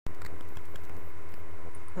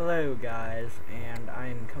Hello guys, and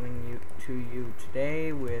I'm coming to you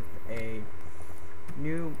today with a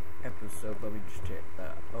new episode. Let me just hit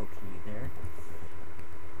the O key there.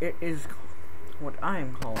 It is, what I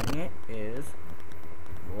am calling it is,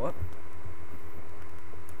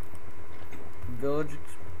 Village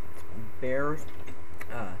Bears,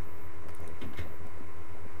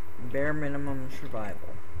 Bare Minimum Survival.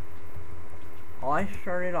 All I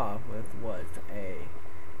started off with was a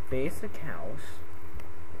basic house,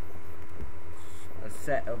 a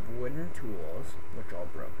set of wooden tools, which all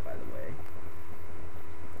broke by the way,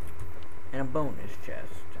 and a bonus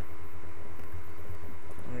chest.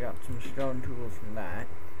 I got some stone tools from that,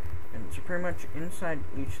 and so pretty much inside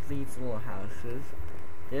each of these little houses,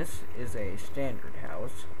 this is a standard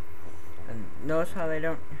house. And notice how they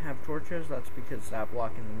don't have torches? That's because that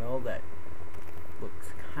block in the middle that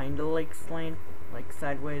looks kinda like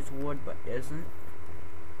sideways wood, but isn't,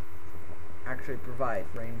 actually provide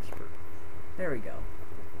frames for. There we go.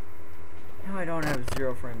 Now I don't have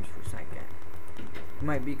 0 frames per second. It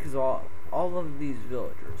might be because all of these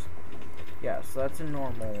villagers. Yeah, so that's a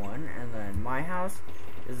normal one, and then my house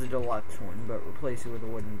is a deluxe one, but replace it with a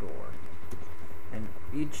wooden door. And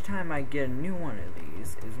each time I get a new one of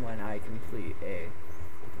these is when I complete a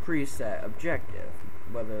preset objective,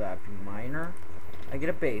 whether that be minor. I get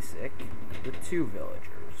a basic with 2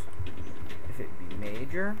 villagers. If it be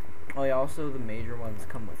major, also the major ones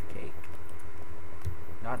come with cake.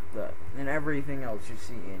 And everything else you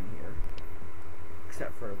see in here,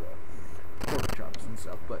 except for the pork chops and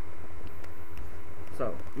stuff. But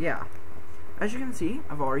so yeah, as you can see,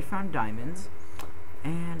 I've already found diamonds,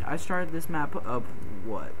 and I started this map up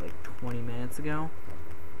like 20 minutes ago.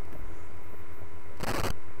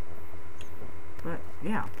 But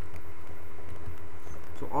yeah.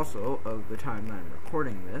 So also, of the time that I'm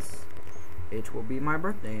recording this, it will be my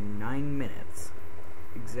birthday in 9 minutes.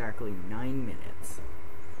 Exactly 9 minutes.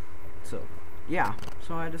 So, yeah.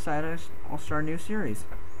 So I decided I'll start a new series.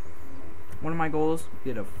 One of my goals,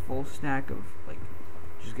 get a full stack of,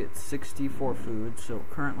 just get 64 foods. So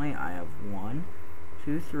currently I have 1,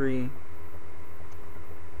 2, 3,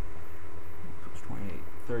 28,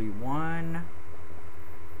 31.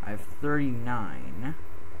 I have 39.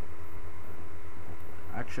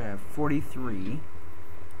 Actually, I have 43.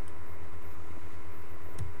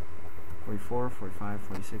 44, 45,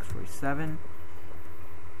 46, 47,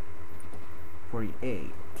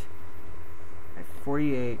 48. I have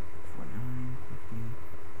 48, 49, 50,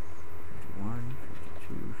 51,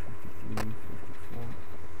 52, 53, 54,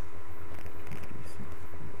 56,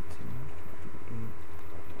 57, 58,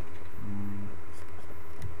 59,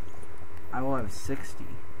 60. I will have 60.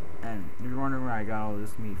 And you're wondering where I got all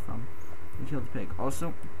this meat from. I killed the pig.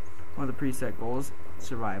 Also, one of the preset goals,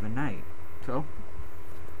 survive a night. So,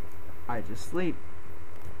 I just sleep.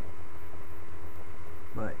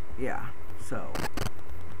 But yeah, so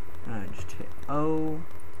I just hit O,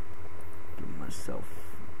 give myself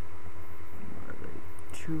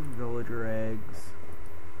 2 villager eggs,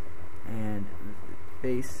 and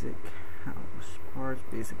basic house parts,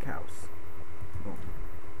 basic house. Boom.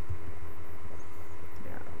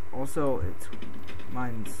 Yeah. Also,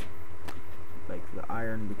 mine's like the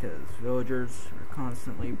iron because villagers are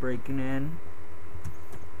constantly breaking in.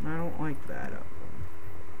 I don't like that of them.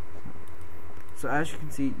 So as you can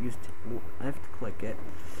see, you have to click it.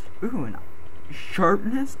 Ooh, and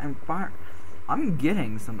sharpness and fire. I'm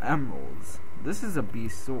getting some emeralds. This is a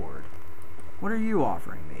beast sword. What are you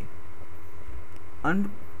offering me? You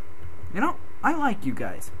know, I like you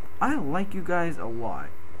guys. I like you guys a lot.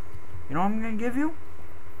 You know what I'm gonna give you?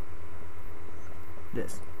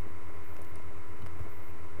 This.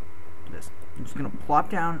 I'm just gonna plop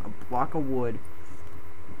down a block of wood.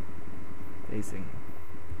 Facing.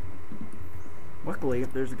 Luckily,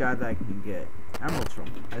 there's a guy that I can get emeralds from.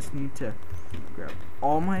 I just need to grab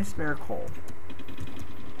all my spare coal,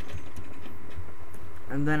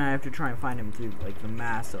 and then I have to try and find him through the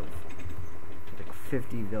mass of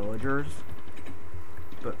 50 villagers.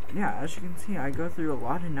 But yeah, as you can see, I go through a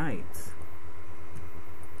lot of nights.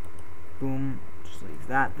 Boom, just leave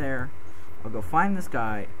that there. I'll go find this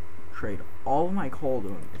guy, trade all of my coal to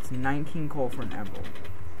him. It's 19 coal for an emerald.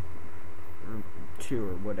 2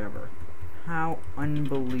 or whatever. How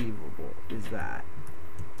unbelievable is that?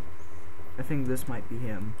 I think this might be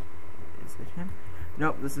him. Is it him?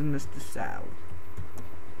 Nope, this is Mr. Saddle.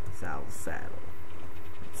 Saddle.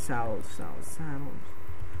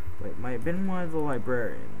 Wait, might have been one of the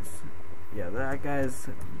librarians. Yeah, that guy's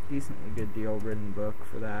a decently good deal written book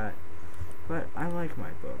for that. But I like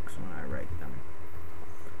my books when I write them.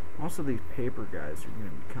 Also, these paper guys are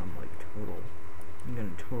gonna become total. I'm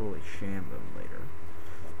gonna totally sham them later.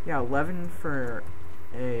 Yeah, 11 for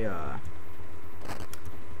a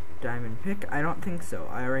diamond pick. I don't think so.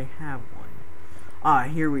 I already have one. Ah,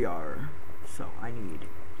 here we are. So I need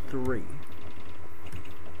 3.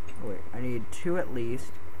 Oh, wait, I need 2 at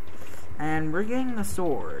least. And we're getting the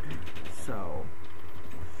sword. So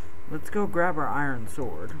let's go grab our iron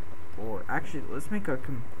sword. Or actually, let's make a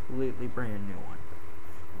completely brand new one.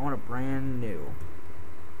 I want a brand new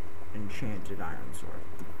enchanted iron sword.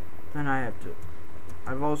 Then I have to.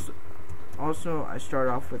 I've also I start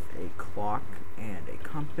off with a clock and a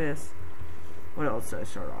compass. What else did I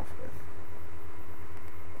start off with?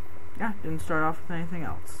 Yeah, didn't start off with anything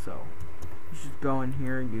else. So let's just go in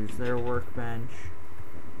here, use their workbench.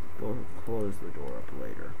 We'll close the door up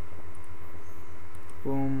later.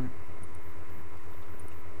 Boom.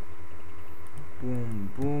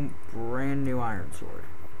 Boom, boom. Brand new iron sword.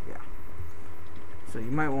 Yeah. So you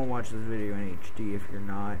might want to watch this video in HD if you're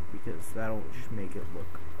not, because that'll just make it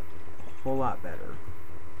look a whole lot better.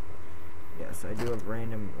 Yes, I do have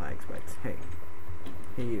random lag spikes. Hey.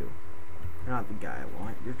 Hey you. You're not the guy I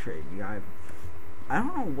want. You're trading. I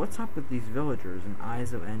don't know what's up with these villagers and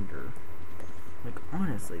Eyes of Ender. Like,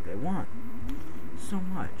 honestly, they want so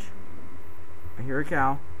much. I hear a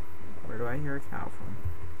cow. Where do I hear a cow from?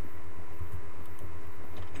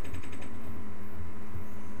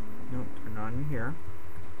 Nope, they're not in here.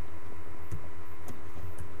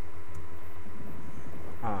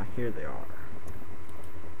 Ah, here they are.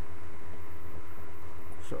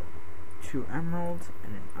 So, 2 emeralds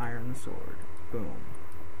and an iron sword. Boom.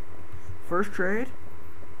 First trade.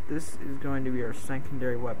 This is going to be our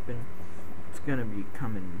secondary weapon. It's going to be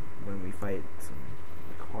coming when we fight some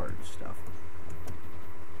hard stuff.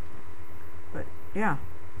 But, yeah.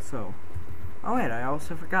 So, oh wait, I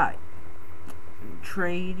also forgot.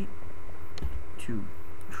 To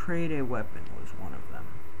trade a weapon was one of them.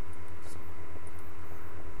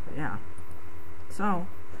 But yeah. So,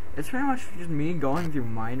 it's pretty much just me going through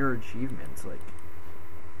minor achievements, like,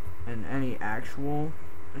 and any actual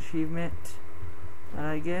achievement that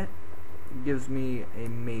I get gives me a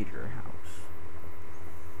major house.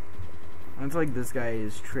 And it's like this guy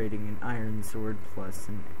is trading an iron sword plus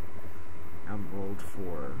an emerald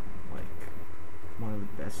for, like, one of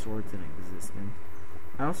the best swords in existence.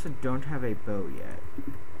 I also don't have a bow yet.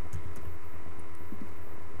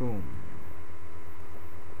 Boom.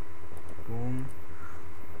 Boom.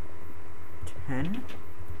 10?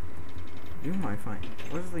 You might find.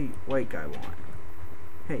 What does the white guy want?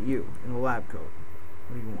 Hey, you, in the lab coat.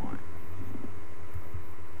 What do you want?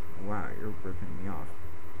 Wow, you're ripping me off.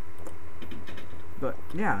 But,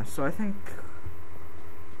 yeah, so I think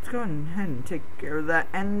let's go ahead and take care of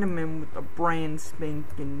that Enderman with a brand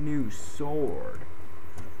spanking new sword.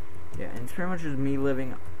 Yeah, and it's pretty much just me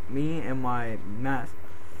and my mass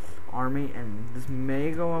army, and this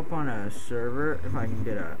may go up on a server if I can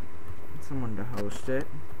get someone to host it.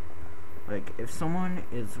 Like, if someone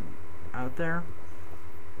is out there,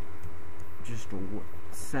 just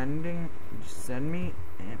send me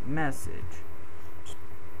a message.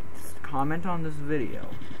 Just comment on this video.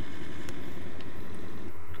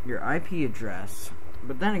 Your IP address.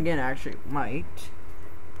 But then again, actually, it might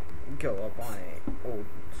go up on a old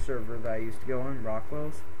server that I used to go on,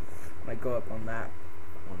 Rockwell's. Might go up on that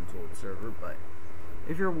one's old server, but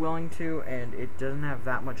if you're willing to and it doesn't have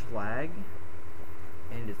that much lag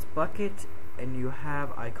and it's bucket and you have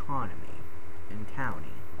economy and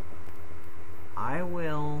townie, I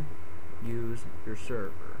will use your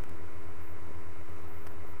server.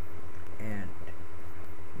 And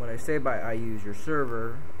what I say by I use your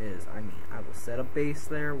server is, I mean, I will set a base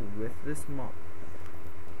there with this mod.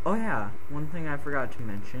 Oh yeah, one thing I forgot to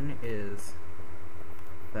mention is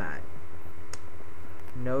that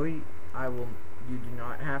you do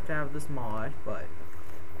not have to have this mod, but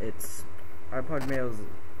it's iPod Mail's,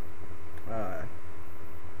 I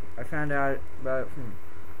found out about it from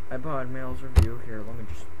iPod Mail's review. Here, let me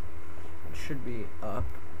just, it should be up,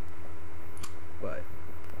 but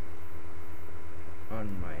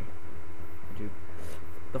on my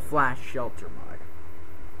the Flash Shelter mod.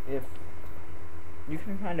 If you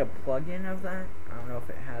can find a plugin of that, I don't know if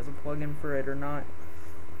it has a plugin for it or not,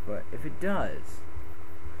 but if it does,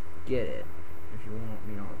 get it if you want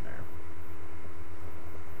me on there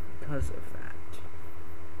because of that.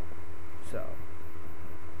 So,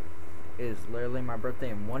 it is literally my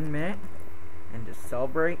birthday in 1 minute, and to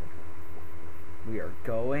celebrate, we are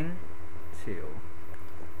going to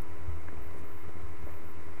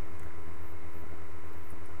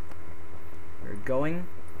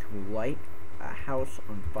light a house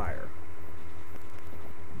on fire.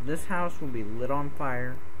 This house will be lit on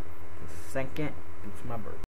fire the second it's my birthday.